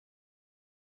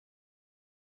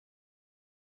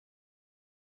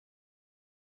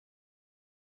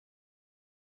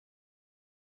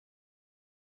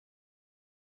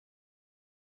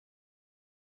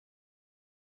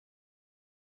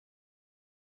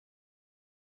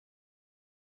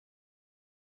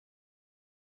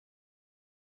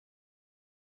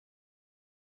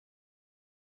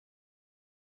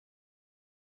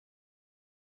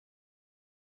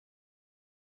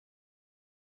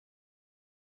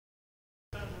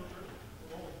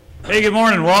Hey, good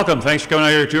morning, welcome. Thanks for coming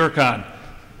out here to ToorCon.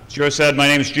 As Joe said, my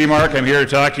name is G. Mark. I'm here to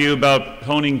talk to you about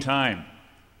honing time.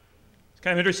 It's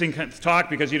kind of interesting talk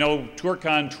because, you know,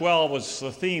 ToorCon 12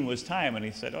 the theme was time, and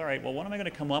he said, all right, well, what am I going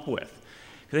to come up with?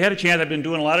 Because I had a chance, I've been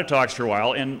doing a lot of talks for a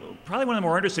while, and probably one of the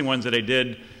more interesting ones that I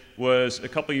did was a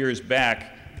couple years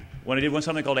back when I did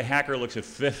something called A Hacker Looks at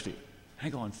 50. And I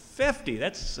go, 50?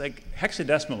 That's like,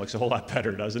 hexadecimal looks a whole lot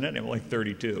better, doesn't it? I'm like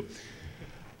 32.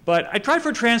 But I tried for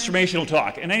a transformational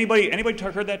talk. And anybody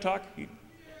heard that talk?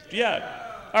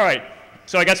 Yeah. All right.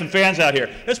 So I got some fans out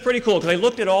here. That's pretty cool because I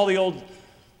looked at all the old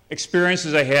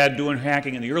experiences I had doing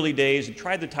hacking in the early days and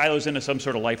tried to tie those into some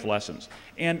sort of life lessons.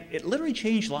 And it literally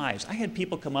changed lives. I had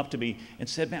people come up to me and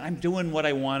said, man, I'm doing what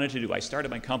I wanted to do. I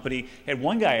started my company. I had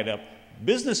one guy at a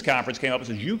business conference came up and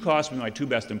says, you cost me my 2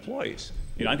 best employees.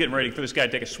 You know, I'm getting ready for this guy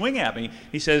to take a swing at me.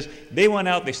 He says, they went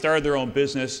out, they started their own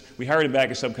business. We hired them back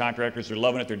as subcontractors. They're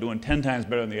loving it. They're doing 10 times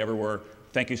better than they ever were.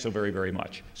 Thank you so very, very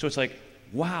much. So it's like,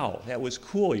 wow, that was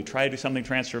cool. You try to do something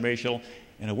transformational,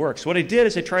 and it works. So what I did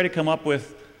is I tried to come up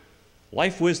with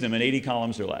life wisdom in 80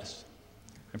 columns or less.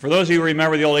 And for those of you who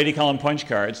remember the old 80-column punch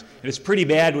cards, and it's pretty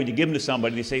bad when you give them to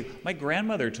somebody, they say, my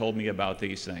grandmother told me about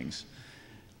these things.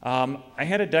 I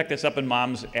had a deck that's up in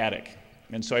Mom's attic.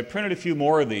 And so I printed a few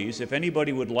more of these. If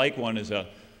anybody would like one as a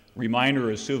reminder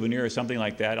or a souvenir or something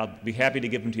like that, I'll be happy to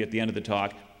give them to you at the end of the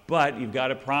talk. But you've got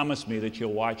to promise me that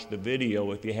you'll watch the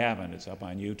video if you haven't. It's up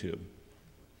on YouTube.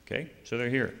 Okay? So they're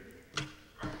here.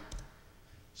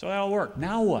 So that'll work.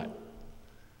 Now what?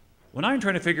 Well, now I'm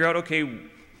trying to figure out, okay,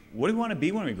 what do we want to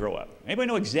be when we grow up? Anybody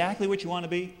know exactly what you want to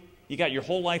be? You got your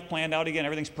whole life planned out again?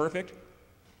 Everything's perfect?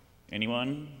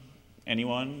 Anyone?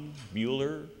 Anyone?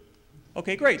 Bueller?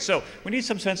 Okay, great. So we need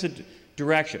some sense of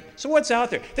direction. So what's out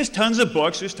there? There's tons of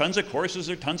books, there's tons of courses,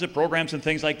 there's tons of programs and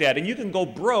things like that. And you can go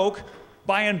broke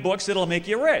buying books that'll make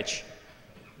you rich.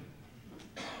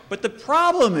 But the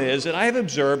problem is that I've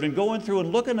observed in going through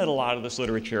and looking at a lot of this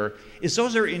literature is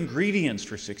those are ingredients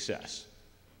for success.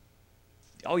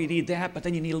 Oh, you need that, but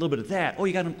then you need a little bit of that. Oh,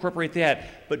 you got to incorporate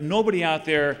that. But nobody out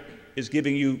there is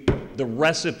giving you the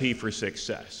recipe for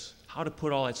success, how to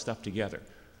put all that stuff together.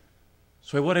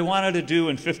 So what I wanted to do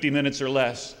in 50 minutes or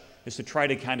less is to try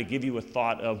to kind of give you a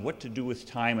thought of what to do with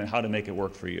time and how to make it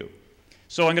work for you.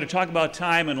 So I'm going to talk about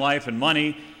time and life and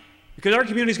money because our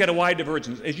community's got a wide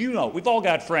divergence. As you know, we've all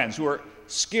got friends who are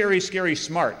scary, scary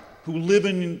smart, who live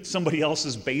in somebody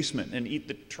else's basement and eat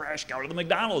the trash out of the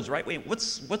McDonald's, right? Wait,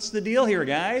 what's the deal here,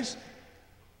 guys?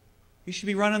 You should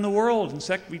be running the world. In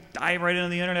fact, we dive right into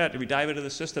the internet, we dive into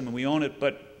the system, and we own it,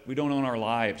 but we don't own our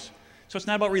lives. So it's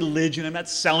not about religion. I'm not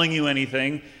selling you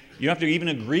anything. You don't have to even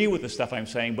agree with the stuff I'm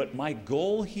saying, but my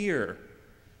goal here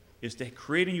is to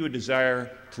create in you a desire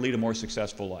to lead a more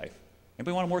successful life.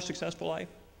 Anybody want a more successful life?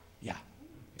 Yeah,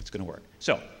 it's going to work.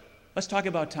 So let's talk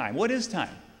about time. What is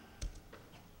time?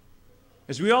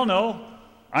 As we all know,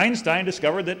 Einstein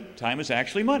discovered that time is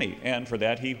actually money, and for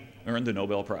that he earned the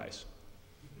Nobel Prize.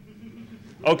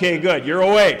 Okay, good, you're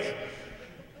awake.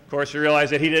 Of course, you realize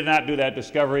that he did not do that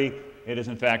discovery. It is,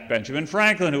 in fact, Benjamin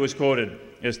Franklin who was quoted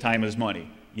as time is money.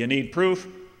 You need proof?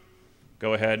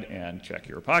 Go ahead and check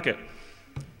your pocket.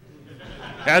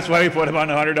 That's why we put him on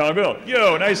the $100 bill.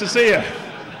 Yo, nice to see you.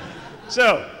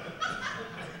 So,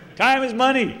 time is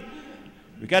money.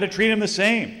 We've got to treat him the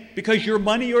same. Because your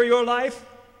money or your life,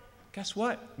 guess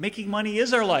what? Making money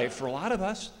is our life for a lot of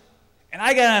us. And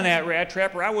I got on that rat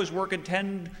trap where I was working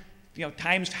 10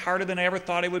 times harder than I ever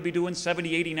thought I would be doing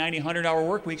 70, 80, 90, 100-hour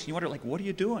work weeks. And you wonder, like, what are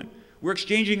you doing? We're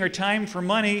exchanging our time for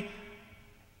money.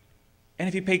 And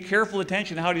if you pay careful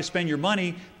attention to how you spend your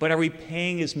money, but are we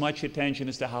paying as much attention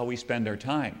as to how we spend our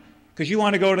time? Because you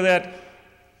want to go to that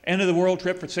end of the world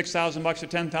trip for $6,000 or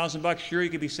 $10,000, sure, you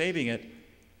could be saving it.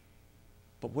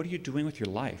 But what are you doing with your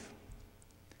life?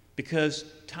 Because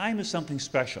time is something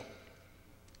special.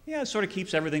 Yeah, it sort of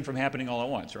keeps everything from happening all at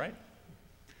once, right?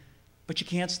 But you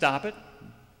can't stop it.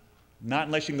 Not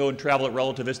unless you can go and travel at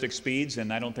relativistic speeds,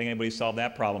 and I don't think anybody's solved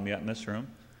that problem yet in this room.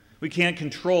 We can't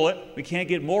control it. We can't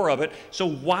get more of it. So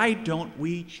why don't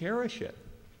we cherish it?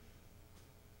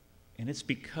 And it's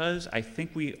because I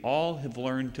think we all have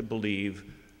learned to believe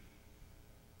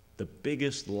the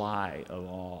biggest lie of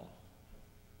all.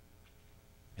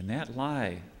 And that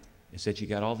lie is that you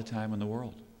got all the time in the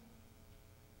world.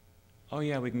 Oh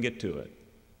yeah, we can get to it.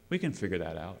 We can figure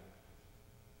that out.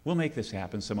 We'll make this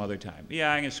happen some other time.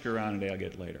 Yeah, I'm going to screw around today, I'll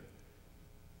get it later.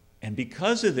 And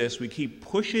because of this, we keep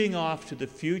pushing off to the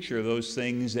future those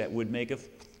things that would make a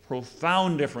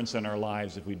profound difference in our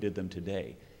lives if we did them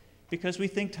today. Because we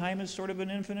think time is sort of an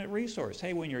infinite resource.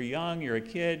 Hey, when you're young, you're a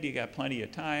kid, you got plenty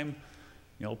of time.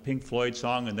 You know, Pink Floyd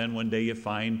song, and then one day you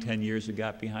find 10 years have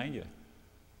got behind you.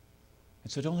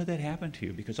 And so don't let that happen to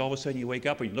you, because all of a sudden you wake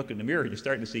up and you look in the mirror and you're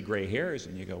starting to see gray hairs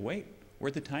and you go, wait,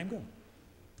 where'd the time go?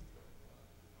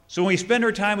 So when we spend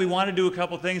our time, we want to do a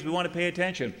couple things. We want to pay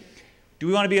attention. Do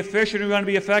we want to be efficient or do we want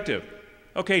to be effective?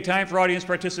 Okay, time for audience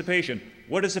participation.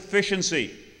 What is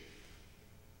efficiency?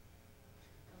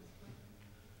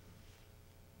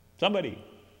 Somebody.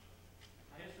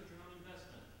 Highest return on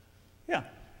investment. Yeah.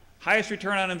 Highest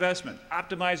return on investment,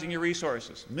 optimizing your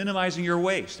resources, minimizing your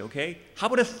waste, okay? How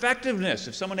about effectiveness?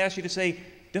 If someone asks you to say,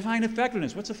 define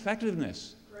effectiveness, what's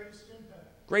effectiveness? Greatest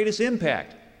impact. Greatest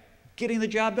impact. Getting the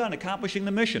job done, accomplishing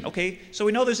the mission, okay? So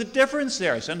we know there's a difference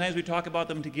there. Sometimes we talk about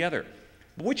them together.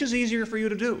 But which is easier for you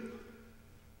to do?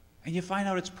 And you find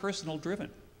out it's personal driven.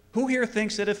 Who here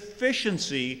thinks that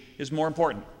efficiency is more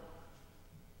important?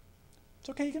 It's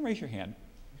okay, you can raise your hand.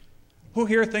 Who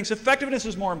here thinks effectiveness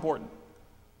is more important?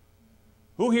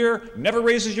 Who here never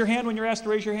raises your hand when you're asked to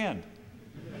raise your hand?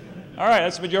 All right,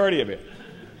 that's the majority of it.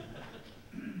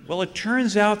 Well, it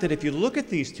turns out that if you look at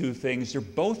these two things, they're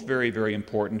both very, very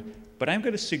important, but I'm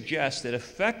going to suggest that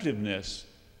effectiveness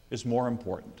is more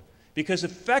important. Because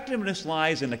effectiveness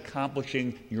lies in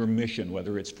accomplishing your mission,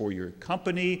 whether it's for your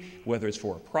company, whether it's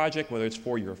for a project, whether it's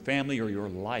for your family or your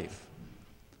life.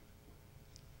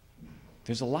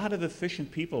 There's a lot of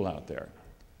efficient people out there.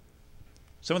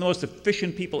 Some of the most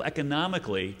efficient people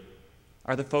economically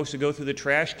are the folks who go through the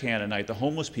trash can at night, the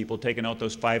homeless people taking out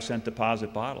those 5-cent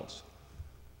deposit bottles.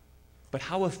 But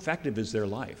how effective is their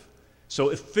life? So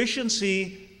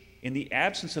efficiency in the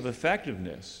absence of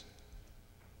effectiveness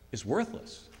is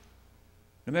worthless.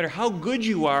 No matter how good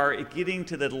you are at getting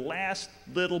to the last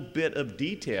little bit of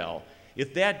detail,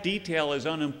 if that detail is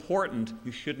unimportant,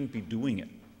 you shouldn't be doing it.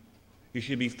 You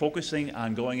should be focusing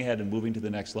on going ahead and moving to the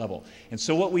next level. And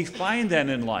so what we find then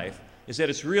in life is that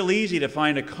it's real easy to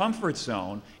find a comfort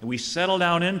zone, and we settle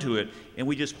down into it, and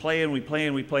we just play and we play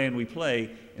and we play and we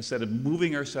play instead of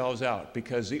moving ourselves out,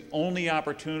 because the only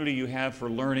opportunity you have for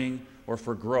learning or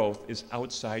for growth is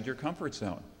outside your comfort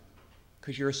zone,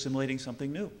 because you're assimilating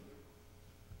something new.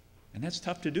 And that's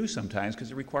tough to do sometimes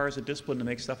because it requires a discipline to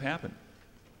make stuff happen.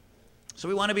 So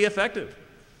we want to be effective.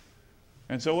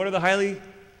 And so what do the highly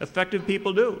effective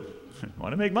people do?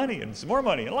 Want to make money and some more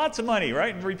money and lots of money,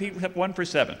 right? And repeat step 1 for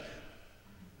 7.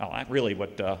 Oh, that's really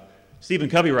what Stephen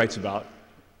Covey writes about.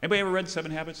 Anybody ever read 7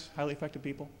 Habits of Highly Effective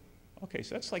People? Okay,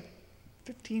 so that's like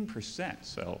 15%.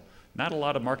 So not a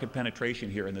lot of market penetration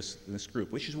here in this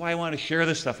group, which is why I want to share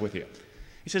this stuff with you.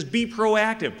 He says, be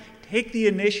proactive. Take the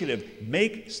initiative.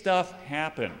 Make stuff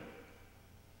happen.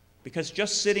 Because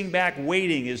just sitting back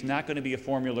waiting is not going to be a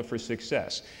formula for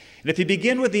success. And if you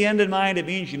begin with the end in mind, it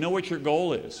means you know what your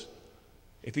goal is.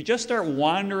 If you just start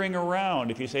wandering around,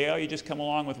 if you say, oh, you just come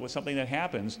along with something that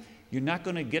happens, you're not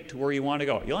going to get to where you want to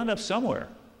go. You'll end up somewhere.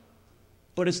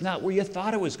 But it's not where you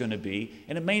thought it was going to be,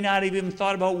 and it may not have even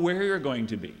thought about where you're going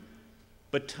to be.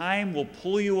 But time will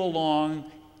pull you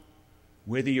along,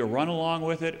 whether you run along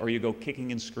with it or you go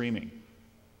kicking and screaming.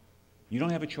 You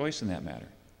don't have a choice in that matter.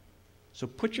 So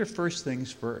put your first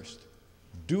things first.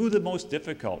 Do the most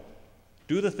difficult.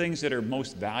 Do the things that are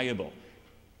most valuable.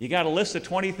 You got a list of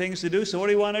 20 things to do, so what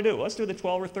do you want to do? Let's do the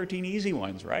 12 or 13 easy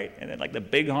ones, right? And then like the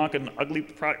big honking ugly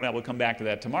product, now we'll come back to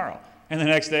that tomorrow. And the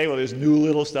next day, well, there's new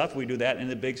little stuff, we do that, and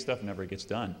the big stuff never gets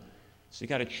done. So you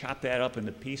got to chop that up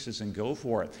into pieces and go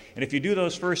for it. And if you do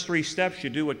those first 3 steps, you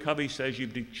do what Covey says,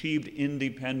 you've achieved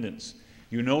independence.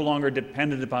 You're no longer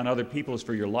dependent upon other people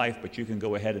for your life, but you can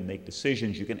go ahead and make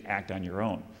decisions. You can act on your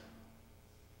own.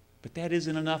 But that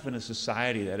isn't enough in a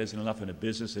society. That isn't enough in a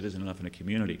business. It isn't enough in a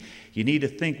community. You need to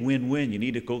think win-win. You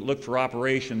need to go look for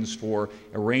operations, for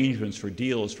arrangements, for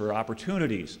deals, for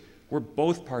opportunities where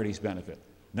both parties benefit.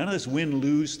 None of this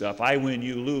win-lose stuff, I win,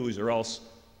 you lose, or else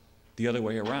the other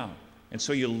way around. And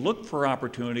so you look for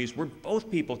opportunities where both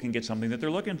people can get something that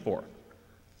they're looking for.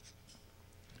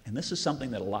 And this is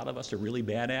something that a lot of us are really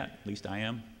bad at least I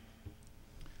am.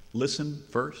 Listen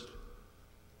first.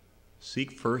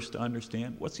 Seek first to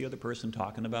understand what's the other person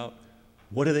talking about.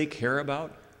 What do they care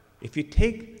about? If you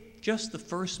take just the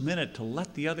first minute to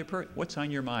let the other person, what's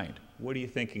on your mind? What are you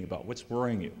thinking about? What's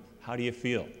worrying you? How do you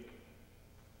feel?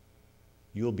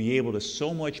 You'll be able to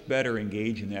so much better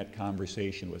engage in that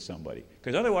conversation with somebody.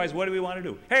 Because otherwise, what do we want to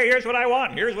do? Hey, here's what I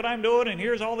want, here's what I'm doing, and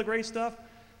here's all the great stuff.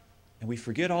 And we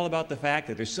forget all about the fact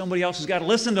that there's somebody else who's got to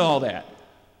listen to all that.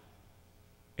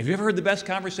 Have you ever heard the best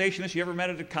conversationists you ever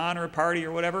met at a con or a party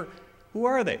or whatever? Who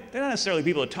are they? They're not necessarily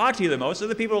people that talk to you the most. They're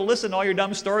the people who listen to all your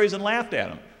dumb stories and laughed at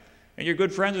them. And your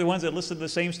good friends are the ones that listen to the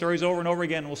same stories over and over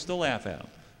again and will still laugh at them.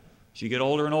 As you get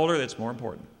older and older, that's more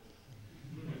important.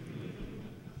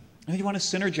 And then you want to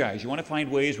synergize. You want to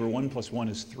find ways where 1 + 1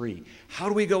 is 3. How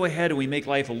do we go ahead and we make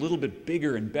life a little bit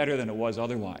bigger and better than it was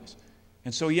otherwise?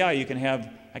 And so, yeah, I can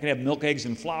have milk, eggs,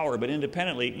 and flour, but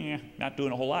independently, not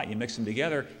doing a whole lot. You mix them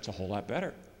together, it's a whole lot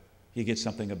better. You get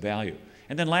something of value.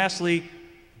 And then lastly,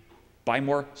 buy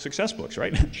more success books,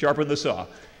 right? Sharpen the saw.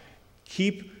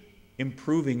 Keep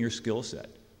improving your skill set.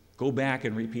 Go back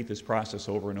and repeat this process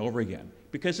over and over again.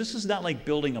 Because this is not like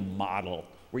building a model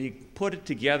where you put it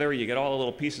together, you get all the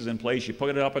little pieces in place, you put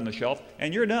it up on the shelf,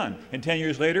 and you're done. And 10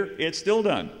 years later, it's still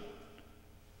done.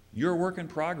 You're a work in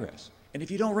progress. And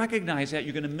if you don't recognize that,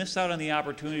 you're going to miss out on the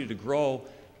opportunity to grow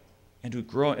and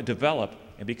develop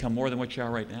and become more than what you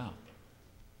are right now.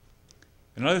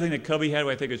 Another thing that Covey had,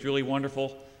 what I think is really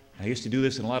wonderful, I used to do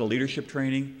this in a lot of leadership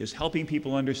training, is helping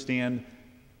people understand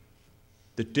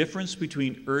the difference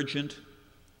between urgent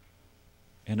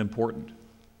and important.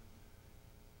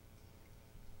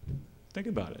 Think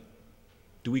about it.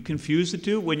 Do we confuse the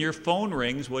two? When your phone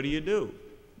rings, what do?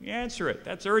 You answer it.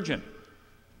 That's urgent.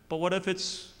 But what if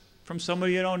it's from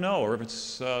somebody you don't know, or if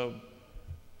it's a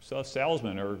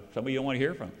salesman or somebody you don't want to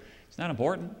hear from? It's not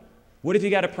important. What if you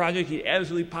got a project you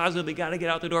absolutely positively got to get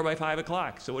out the door by 5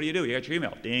 o'clock? So what do? You got your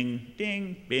email. Ding,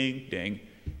 ding, bing, ding.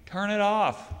 Turn it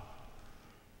off.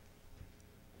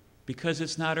 Because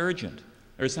it's not urgent.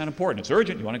 Or it's not important. It's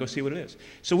urgent. You want to go see what it is.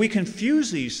 So we confuse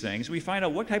these things. We find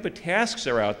out what type of tasks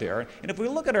are out there. And if we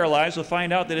look at our lives, we'll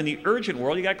find out that in the urgent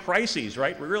world, you got crises,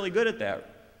 right? We're really good at that.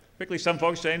 Particularly some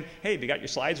folks saying, hey, have you got your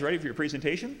slides ready for your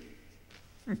presentation?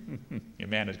 Your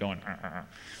man is going,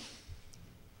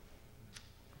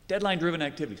 Deadline-driven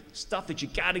activities, stuff that you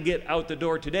got to get out the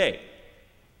door today.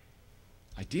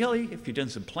 Ideally, if you've done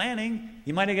some planning,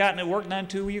 you might have gotten it worked on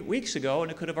 2 weeks ago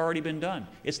and it could have already been done.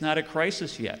 It's not a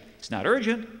crisis yet. It's not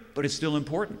urgent, but it's still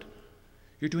important.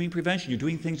 You're doing prevention. You're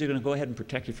doing things that are going to go ahead and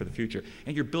protect you for the future.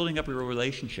 And you're building up your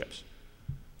relationships.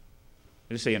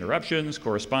 I just say interruptions,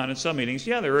 correspondence, some meetings,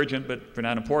 yeah, they're urgent, but they're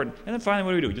not important. And then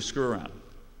finally, what do? We just screw around.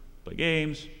 Play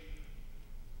games,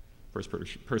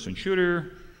 first-person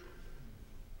shooter,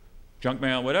 junk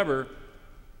mail, whatever.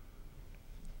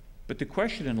 But the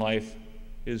question in life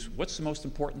is, what's the most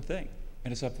important thing?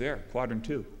 And it's up there, quadrant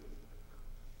 2.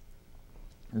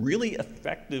 Really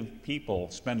effective people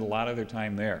spend a lot of their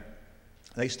time there.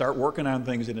 They start working on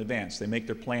things in advance. They make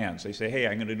their plans. They say, hey,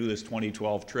 I'm going to do this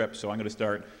 2012 trip, so I'm going to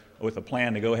start with a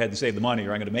plan to go ahead and save the money,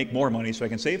 or I'm going to make more money so I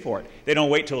can save for it. They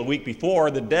don't wait till a week before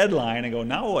the deadline and go,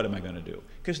 now what am I going to do?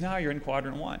 Because now you're in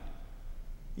quadrant 1.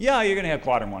 Yeah, you're going to have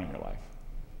quadrant 1 in your life.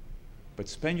 But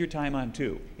spend your time on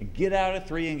 2. And get out of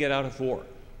 3 and get out of 4.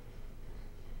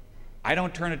 I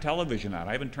don't turn a television on.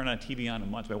 I haven't turned on TV on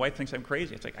in months. My wife thinks I'm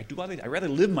crazy. It's like, I'd rather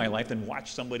live my life than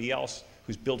watch somebody else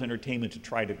who's built entertainment to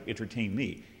try to entertain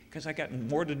me. Because I got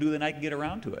more to do than I can get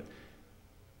around to it.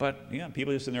 But, yeah,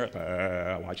 people just in there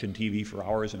watching TV for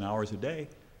hours and hours a day.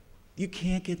 You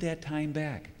can't get that time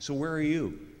back. So where are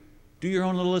you? Do your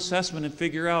own little assessment and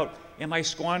figure out, am I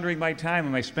squandering my time?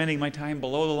 Am I spending my time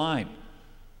below the line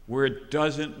where it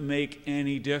doesn't make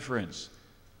any difference?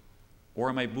 Or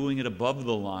am I doing it above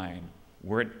the line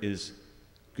where it is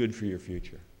good for your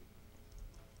future?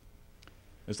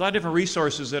 There's a lot of different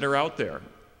resources that are out there.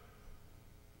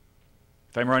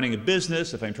 If I'm running a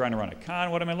business, if I'm trying to run a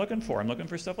con, what am I looking for? I'm looking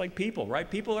for stuff like people, right?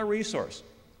 People are a resource.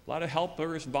 A lot of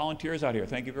helpers and volunteers out here.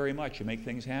 Thank you very much. You make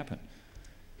things happen.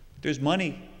 There's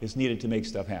money that's needed to make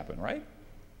stuff happen, right?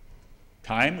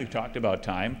 Time, we've talked about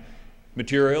time.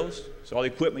 Materials, so all the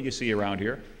equipment you see around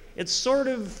here. It's sort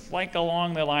of like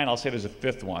along the line, I'll say there's a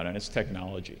 5th one, and it's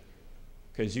technology.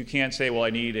 Because you can't say, well,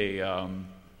 I need a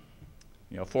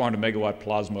 400 megawatt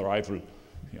plasma rifle.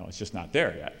 It's just not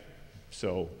there yet.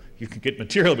 So you can get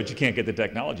material, but you can't get the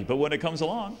technology. But when it comes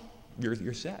along,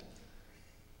 you're set.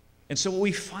 And so what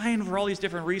we find for all these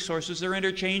different resources, they're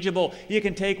interchangeable. You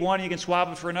can take one, you can swap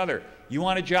it for another. You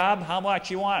want a job? How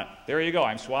much you want? There you go.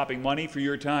 I'm swapping money for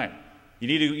your time. You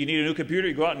need a new computer,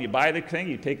 you go out and you buy the thing,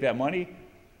 you take that money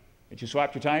that you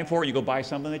swapped your time for, you go buy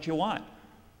something that you want.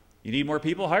 You need more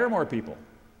people? Hire more people.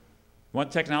 You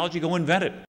want technology? Go invent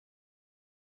it.